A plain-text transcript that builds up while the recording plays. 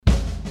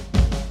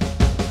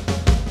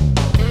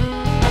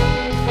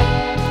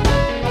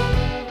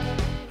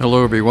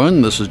Hello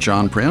everyone, this is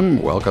John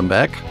Prim. Welcome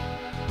back.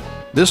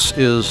 This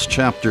is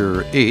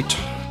Chapter 8,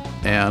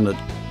 and it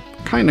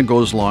kind of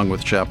goes along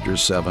with Chapter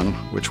 7,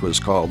 which was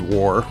called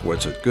War,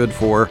 What's It Good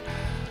For?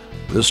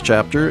 This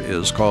chapter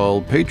is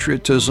called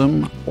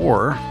Patriotism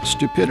or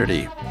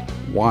Stupidity,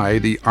 Why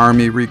the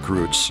Army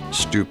Recruits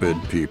Stupid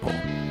People.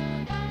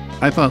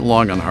 I thought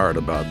long and hard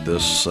about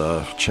this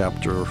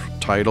chapter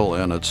title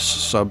and its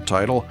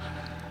subtitle,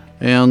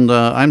 and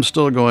I'm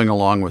still going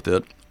along with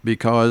it,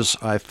 because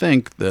I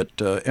think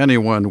that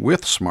anyone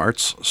with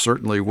smarts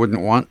certainly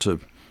wouldn't want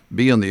to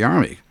be in the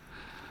Army.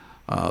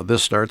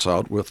 This starts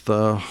out with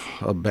a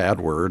bad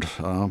word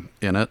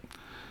in it.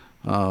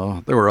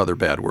 There were other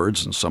bad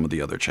words in some of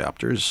the other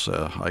chapters.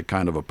 I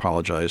kind of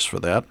apologize for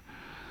that.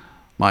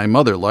 My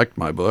mother liked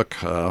my book,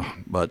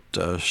 but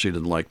she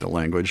didn't like the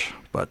language.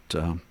 But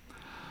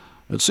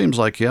it seems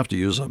like you have to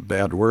use a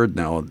bad word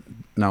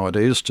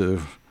nowadays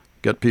to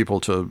get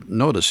people to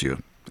notice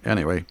you.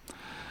 Anyway,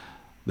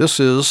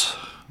 this is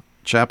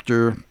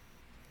Chapter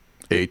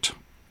 8,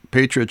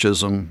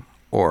 Patriotism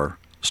or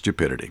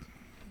Stupidity.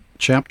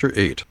 Chapter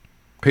 8,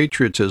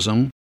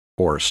 Patriotism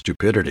or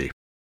Stupidity.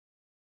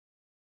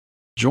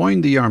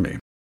 Join the Army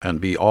and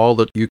be all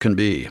that you can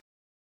be.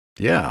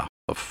 Yeah,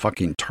 a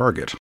fucking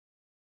target.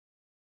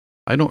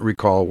 I don't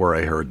recall where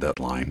I heard that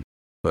line,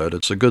 but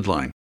it's a good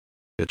line.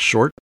 It's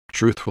short,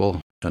 truthful,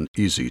 and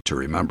easy to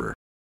remember.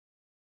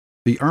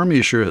 The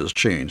Army sure has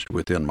changed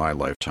within my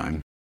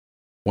lifetime.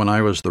 When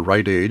I was the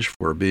right age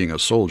for being a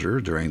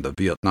soldier during the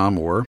Vietnam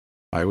War,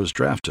 I was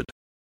drafted.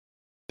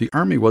 The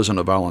Army wasn't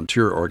a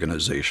volunteer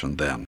organization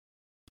then,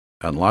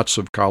 and lots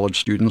of college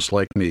students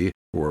like me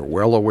who were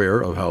well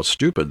aware of how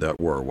stupid that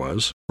war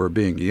was were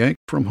being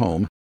yanked from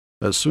home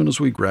as soon as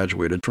we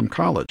graduated from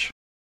college.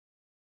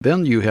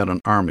 Then you had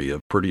an army of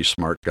pretty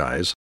smart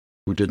guys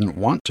who didn't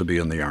want to be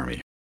in the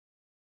Army.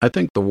 I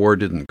think the war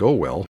didn't go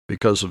well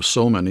because of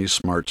so many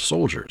smart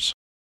soldiers.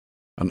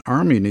 An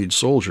army needs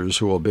soldiers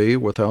who obey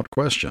without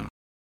question.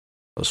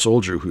 A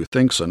soldier who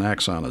thinks and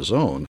acts on his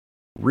own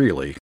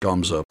really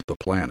gums up the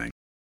planning.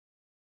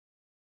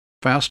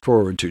 Fast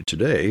forward to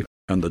today,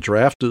 and the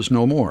draft is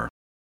no more.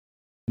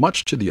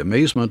 Much to the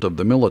amazement of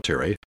the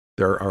military,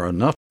 there are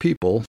enough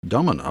people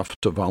dumb enough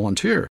to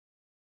volunteer.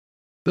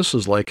 This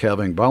is like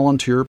having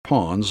volunteer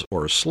pawns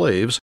or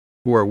slaves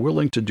who are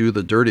willing to do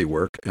the dirty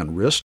work and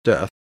risk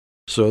death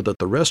so that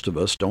the rest of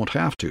us don't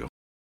have to.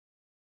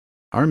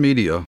 Our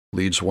media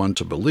leads one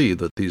to believe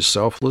that these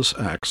selfless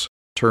acts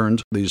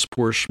turned these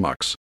poor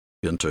schmucks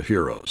into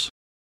heroes.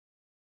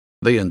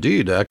 They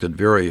indeed acted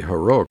very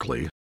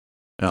heroically,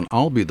 and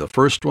I'll be the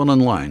first one in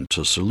line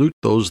to salute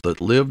those that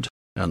lived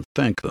and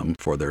thank them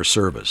for their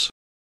service.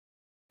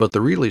 But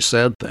the really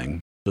sad thing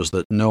is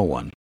that no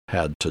one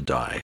had to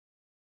die.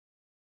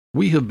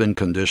 We have been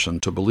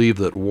conditioned to believe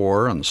that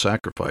war and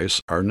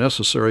sacrifice are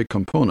necessary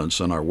components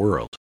in our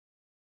world.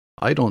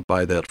 I don't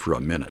buy that for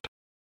a minute.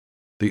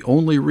 The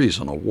only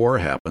reason a war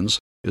happens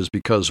is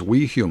because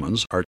we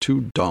humans are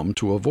too dumb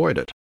to avoid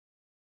it.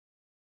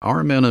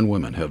 Our men and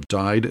women have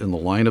died in the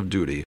line of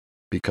duty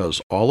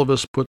because all of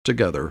us put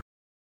together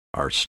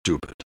are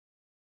stupid.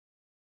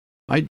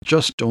 I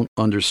just don't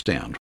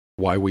understand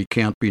why we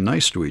can't be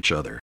nice to each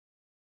other.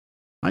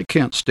 I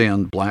can't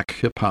stand black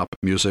hip-hop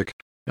music,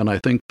 and I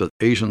think that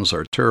Asians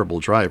are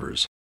terrible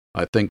drivers.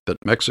 I think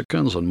that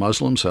Mexicans and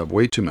Muslims have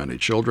way too many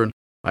children.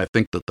 I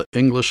think that the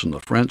English and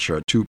the French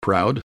are too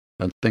proud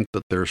and think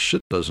that their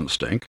shit doesn't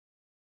stink,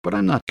 but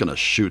I'm not going to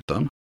shoot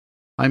them.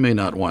 I may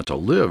not want to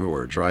live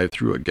or drive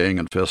through a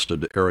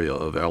gang-infested area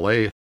of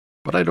L.A.,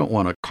 but I don't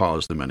want to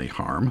cause them any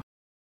harm.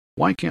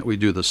 Why can't we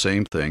do the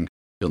same thing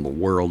in the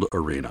world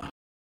arena?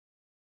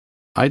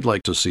 I'd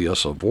like to see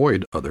us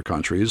avoid other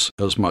countries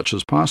as much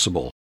as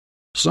possible.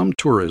 Some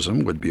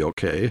tourism would be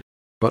okay,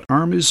 but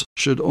armies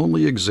should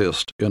only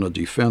exist in a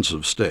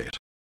defensive state.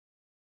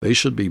 They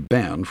should be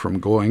banned from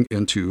going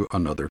into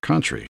another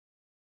country.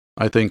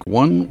 I think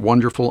one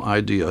wonderful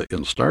idea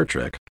in Star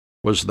Trek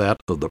was that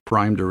of the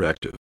Prime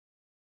Directive.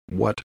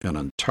 What an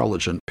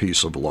intelligent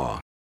piece of law.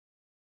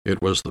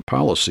 It was the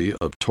policy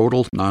of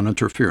total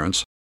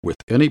non-interference with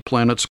any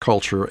planet's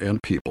culture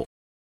and people,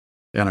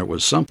 and it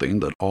was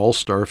something that all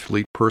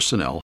Starfleet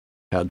personnel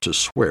had to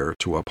swear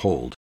to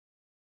uphold.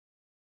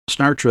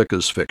 Star Trek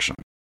is fiction,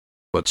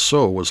 but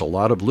so was a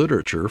lot of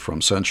literature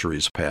from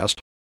centuries past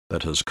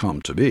that has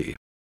come to be.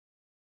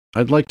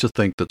 I'd like to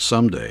think that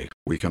someday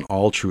we can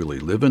all truly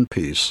live in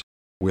peace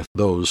with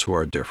those who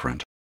are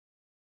different.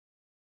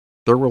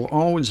 There will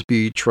always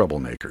be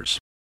troublemakers.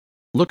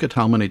 Look at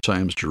how many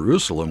times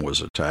Jerusalem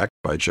was attacked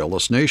by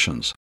jealous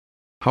nations,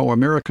 how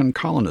American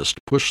colonists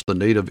pushed the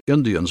native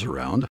Indians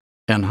around,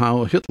 and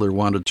how Hitler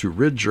wanted to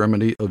rid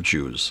Germany of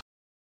Jews,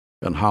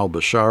 and how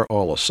Bashar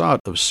al-Assad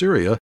of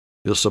Syria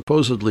is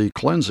supposedly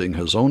cleansing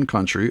his own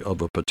country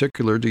of a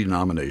particular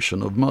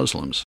denomination of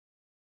Muslims.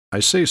 I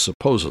say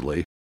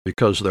supposedly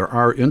because there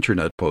are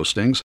internet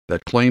postings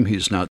that claim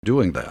he's not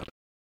doing that,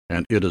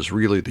 and it is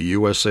really the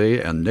USA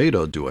and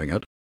NATO doing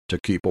it to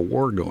keep a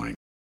war going.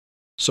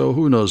 So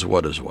who knows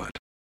what is what?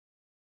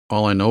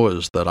 All I know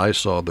is that I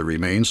saw the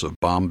remains of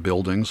bombed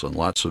buildings and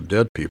lots of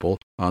dead people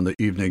on the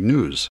evening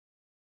news.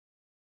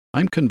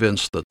 I'm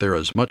convinced that there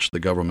is much the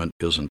government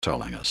isn't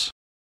telling us.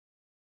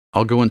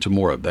 I'll go into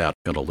more of that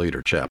in a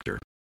later chapter.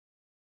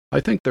 I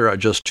think there are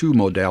just two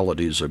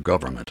modalities of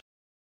government.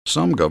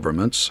 Some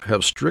governments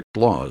have strict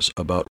laws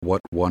about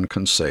what one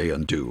can say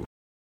and do,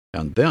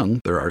 and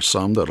then there are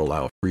some that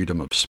allow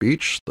freedom of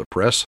speech, the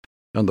press,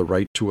 and the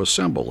right to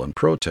assemble and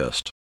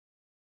protest.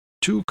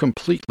 Two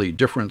completely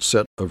different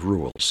set of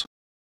rules.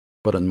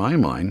 But in my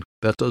mind,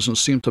 that doesn't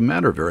seem to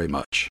matter very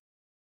much.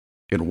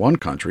 In one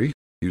country,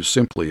 you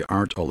simply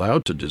aren't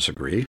allowed to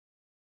disagree,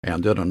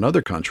 and in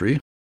another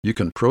country, you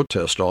can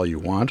protest all you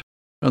want,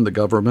 and the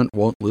government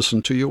won't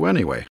listen to you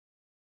anyway.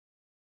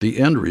 The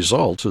end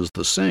result is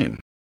the same.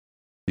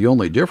 The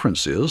only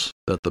difference is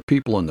that the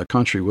people in the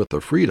country with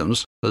the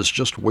freedoms has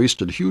just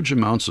wasted huge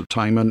amounts of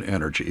time and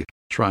energy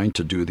trying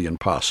to do the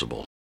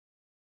impossible.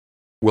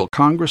 Will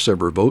Congress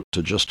ever vote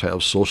to just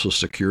have Social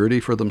Security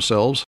for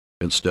themselves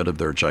instead of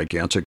their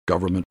gigantic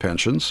government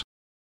pensions?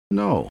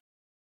 No.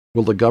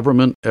 Will the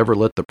government ever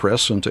let the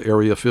press into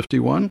Area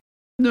 51?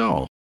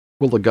 No.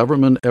 Will the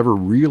government ever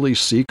really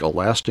seek a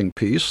lasting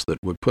peace that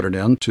would put an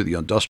end to the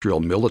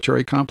industrial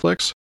military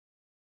complex?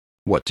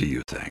 What do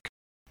you think?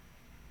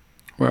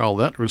 Well,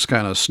 that was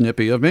kind of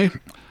snippy of me,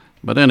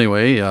 but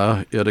anyway,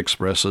 it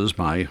expresses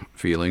my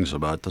feelings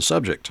about the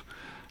subject,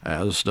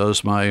 as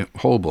does my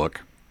whole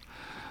book.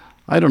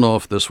 I don't know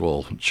if this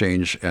will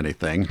change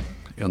anything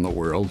in the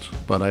world,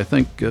 but I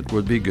think it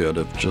would be good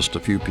if just a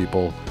few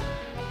people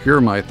hear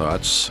my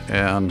thoughts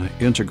and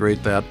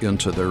integrate that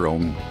into their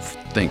own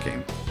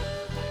thinking.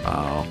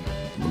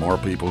 The more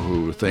people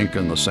who think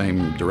in the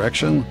same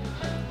direction,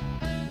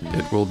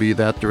 it will be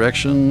that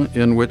direction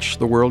in which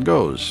the world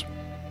goes.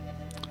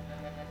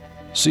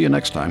 See you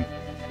next time.